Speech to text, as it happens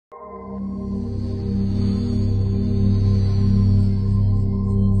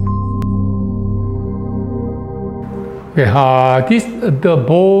The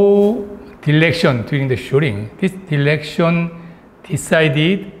ball direction during the shooting. This direction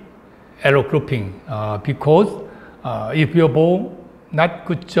decided arrow grouping because if your ball not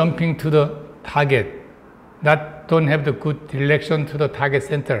good jumping to the target, not don't have the good direction to the target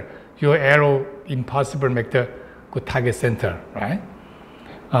center, your arrow impossible make the good target center, right?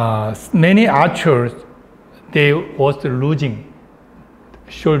 Many archers, they was losing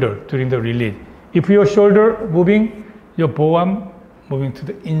shoulder during the release. If your shoulder moving, your bow arm moving to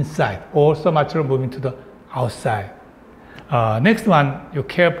the inside, or some archer moving to the outside. Next one, you're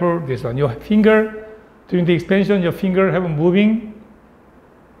careful, this one, your finger, during the expansion, your finger have moving,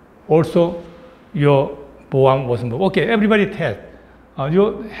 also your bow arm wasn't moving. Okay, everybody test.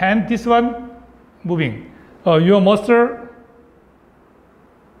 Your hand, this one, moving. Your muscle,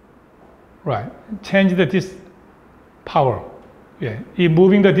 right, change this power. Yeah, if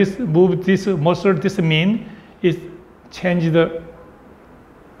moving this muscle, this mean is change the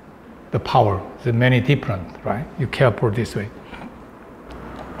power. There's many different, right? You careful this way.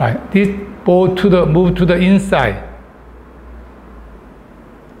 Right, this ball move to the inside.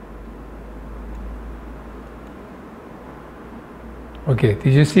 Okay,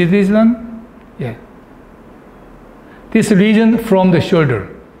 did you see this one? Yeah. This region from the shoulder.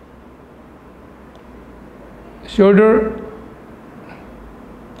 Shoulder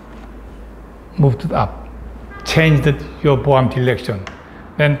moved up, changed your bow arm direction.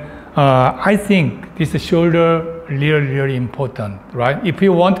 Then I think this shoulder really important, right? If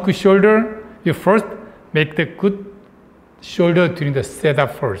you want good shoulder, you first make the good shoulder during the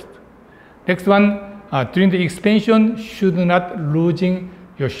setup first. Next one, during the expansion, should not losing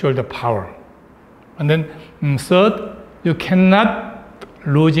your shoulder power. And then third, you cannot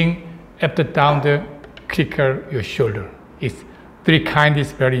losing after down the clicker your shoulder. It's three kind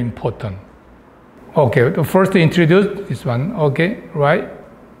is very important. Okay, the first introduce this one. Okay, right,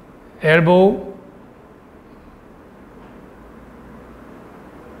 elbow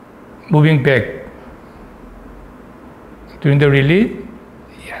moving back during the release.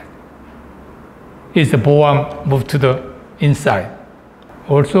 Yeah, is the bow arm move to the inside.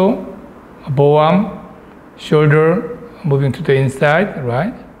 Also, bow arm, shoulder moving to the inside,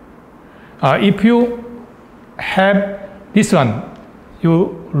 right? If you have this one,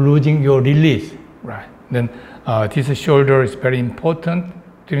 you losing your release, right? Then this shoulder is very important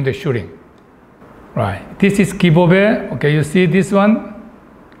during the shooting, right? This is giveaway. Okay, you see this one.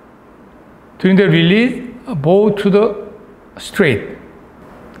 During the release, bow to the straight.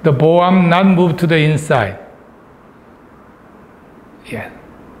 The bow arm not move to the inside. Yeah,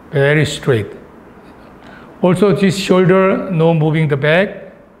 very straight. Also, this shoulder no moving the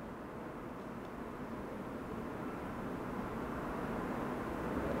back.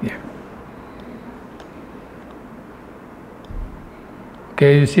 Yeah.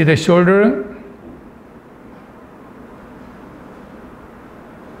 Okay, you see the shoulder.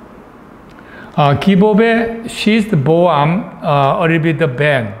 Giveaway, she's the bow arm a little bit the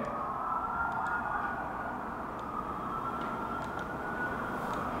bend.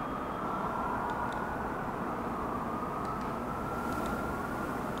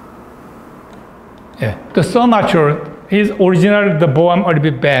 Yeah, the some archer, his original the bow arm a little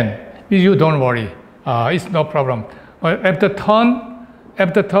bit bend. You don't worry, it's no problem. After turn,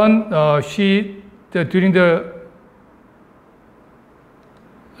 during the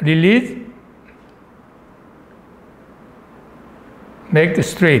release, make the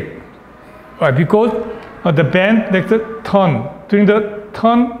straight, right? Because the bend makes the turn. During the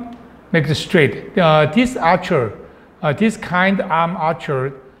turn, make the straight. This archer, this kind arm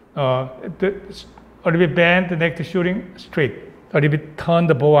archer, a little bit bend, the next shooting straight. A little bit turn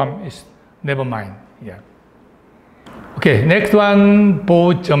the bow arm is never mind. Yeah. Okay, next one,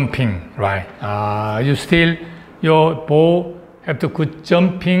 bow jumping, right? You still your bow have to good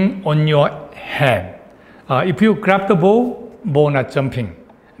jumping on your hand. If you grab the bow not jumping.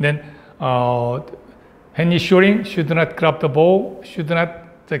 Then when you're shooting, should not grab the bow, should not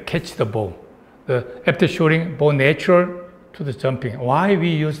catch the bow. After shooting, bow natural to the jumping. Why we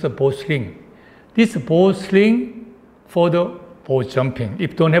use the bow sling? This bow sling for the bow jumping.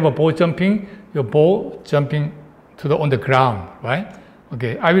 If don't have a bow jumping, your bow jumping on the ground, right?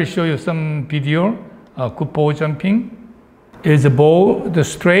 Okay, I will show you some video. Good bow jumping. Is the bow the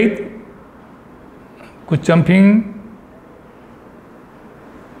straight, good jumping.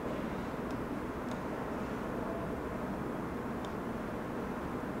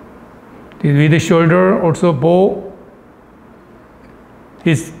 With the shoulder, also bow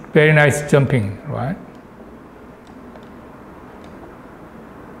is very nice jumping, right?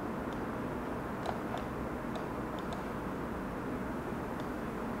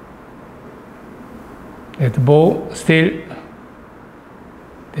 The bow still,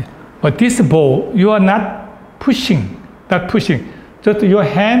 but this bow, you are not pushing. Just your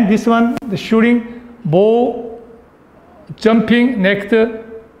hand, this one, the shooting, bow, jumping, next,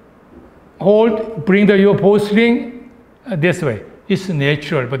 hold, bring your bowstring this way. It's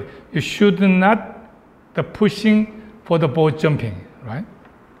natural, but you should not the pushing for the bow jumping, right?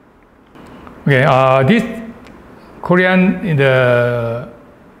 Okay, this Korean in the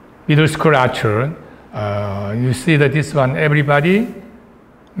middle school archer, you see that this one, everybody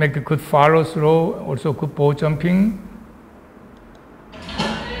make a good follow through, also good bow jumping.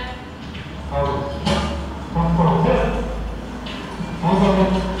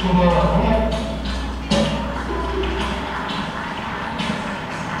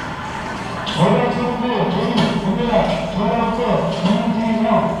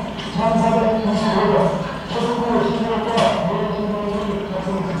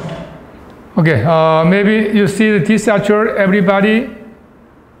 Okay, maybe you see this archer, everybody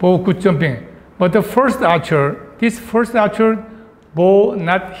bow good jumping. But the first archer, this first archer, bow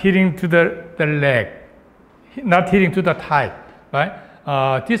not hitting to the leg, not hitting to the thigh,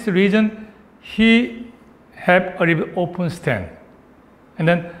 right? This reason, he have a little bit open stand. And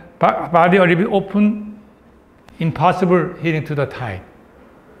then body a little bit open, impossible hitting to the thigh.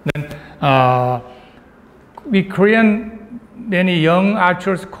 Then we Korean, many young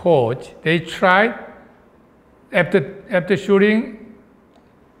archers coach, they tried after shooting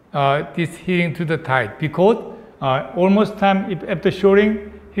this hitting to the thigh, because almost time if after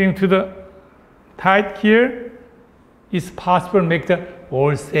shooting hitting to the thigh here, it's possible make the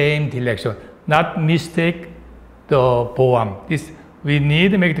all same direction, not mistake the bow arm. This we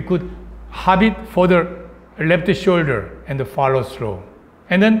need to make the good habit for the left shoulder and the follow through,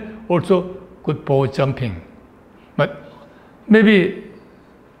 and then also good bow jumping. But maybe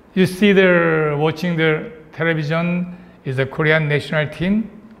you see they're watching the television is the Korean national team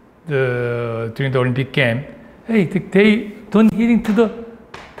during the Olympic game. Hey, they don't hit into the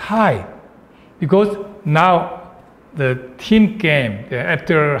thigh, because now the team game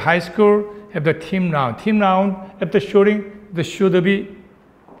after high school have the team round. Team round after shooting, they should be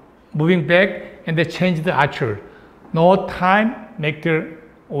moving back and they change the archer. No time make the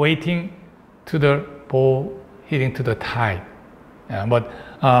waiting to the ball hitting to the thigh. But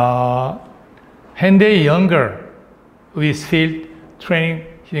when they younger, we still training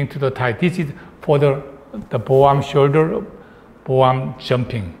hitting to the thigh. This is for the bow arm shoulder, bow arm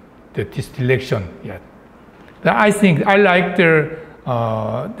jumping, this direction. Yeah. I think I like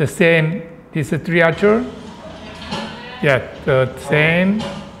the same, this three archer. Yeah, the same,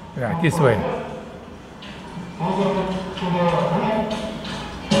 yeah, this way.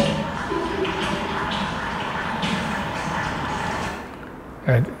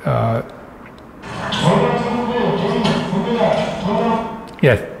 And,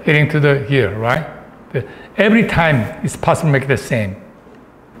 yes, hitting to the here, right? Every time it's possible to make the same.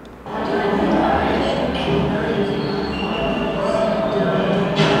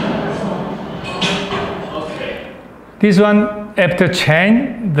 This one after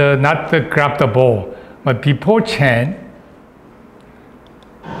chain, not the grab the ball, but before chain.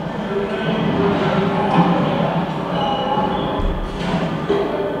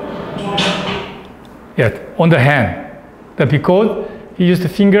 Yes, on the hand. Because he used the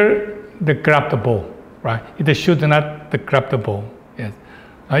finger to grab the ball, right? It should not grab the ball. Yes.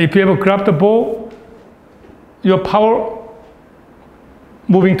 If you ever grab the ball, your power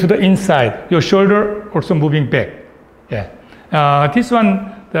moving to the inside, your shoulder also moving back. Yeah. This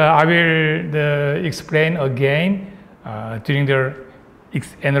one I will explain again during the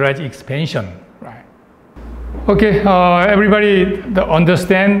energy expansion. Right. Okay, everybody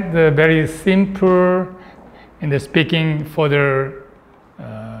understand the very simple in the speaking for the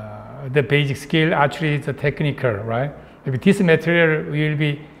basic skill. Actually, it's a technical, right? Maybe this material we will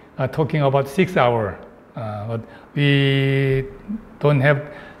be talking about 6 hours, but we don't have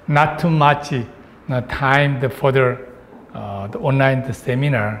not too much time for the online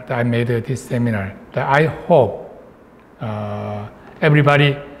seminar that I made this seminar. I hope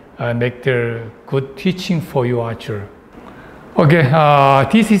everybody make the good teaching for you, archer. Okay,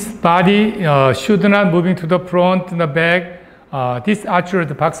 this is body should not moving to the front and the back. This archer,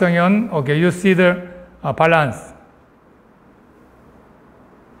 the Park Sung-hyun. Okay, you see the balance.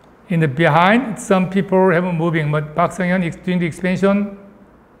 In the behind, some people have moving, but Park Sung-hyun is doing the expansion.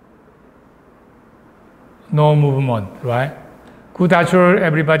 No movement, right? Good archer,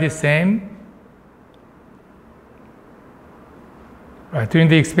 everybody same. Right, during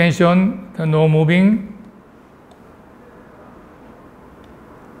the expansion, no moving.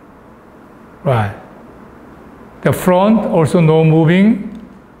 Right. The front also no moving.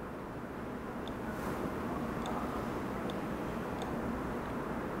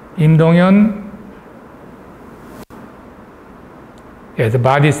 Im Dong-hyun. Yeah, the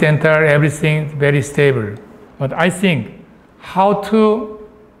body center, everything very stable. But I think how to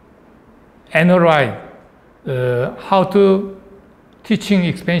analyze, how to teaching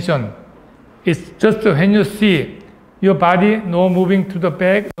expansion is just when you see your body no moving to the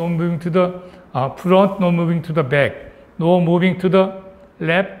back, no moving to the front, no moving to the back, no moving to the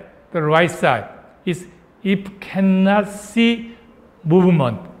left, the right side. If cannot see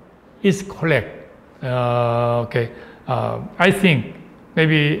movement, is correct. Okay. I think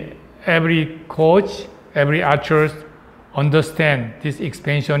maybe every coach, every archer understand this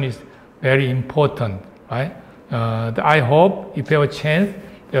expansion is very important, right? I hope if you have a chance,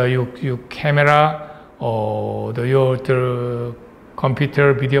 your camera or the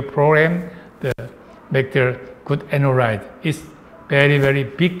computer video program, make the good analyze. It's very, very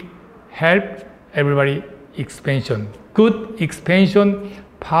big help everybody expansion. Good expansion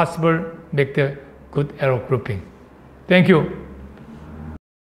possible make the good error grouping. Thank you.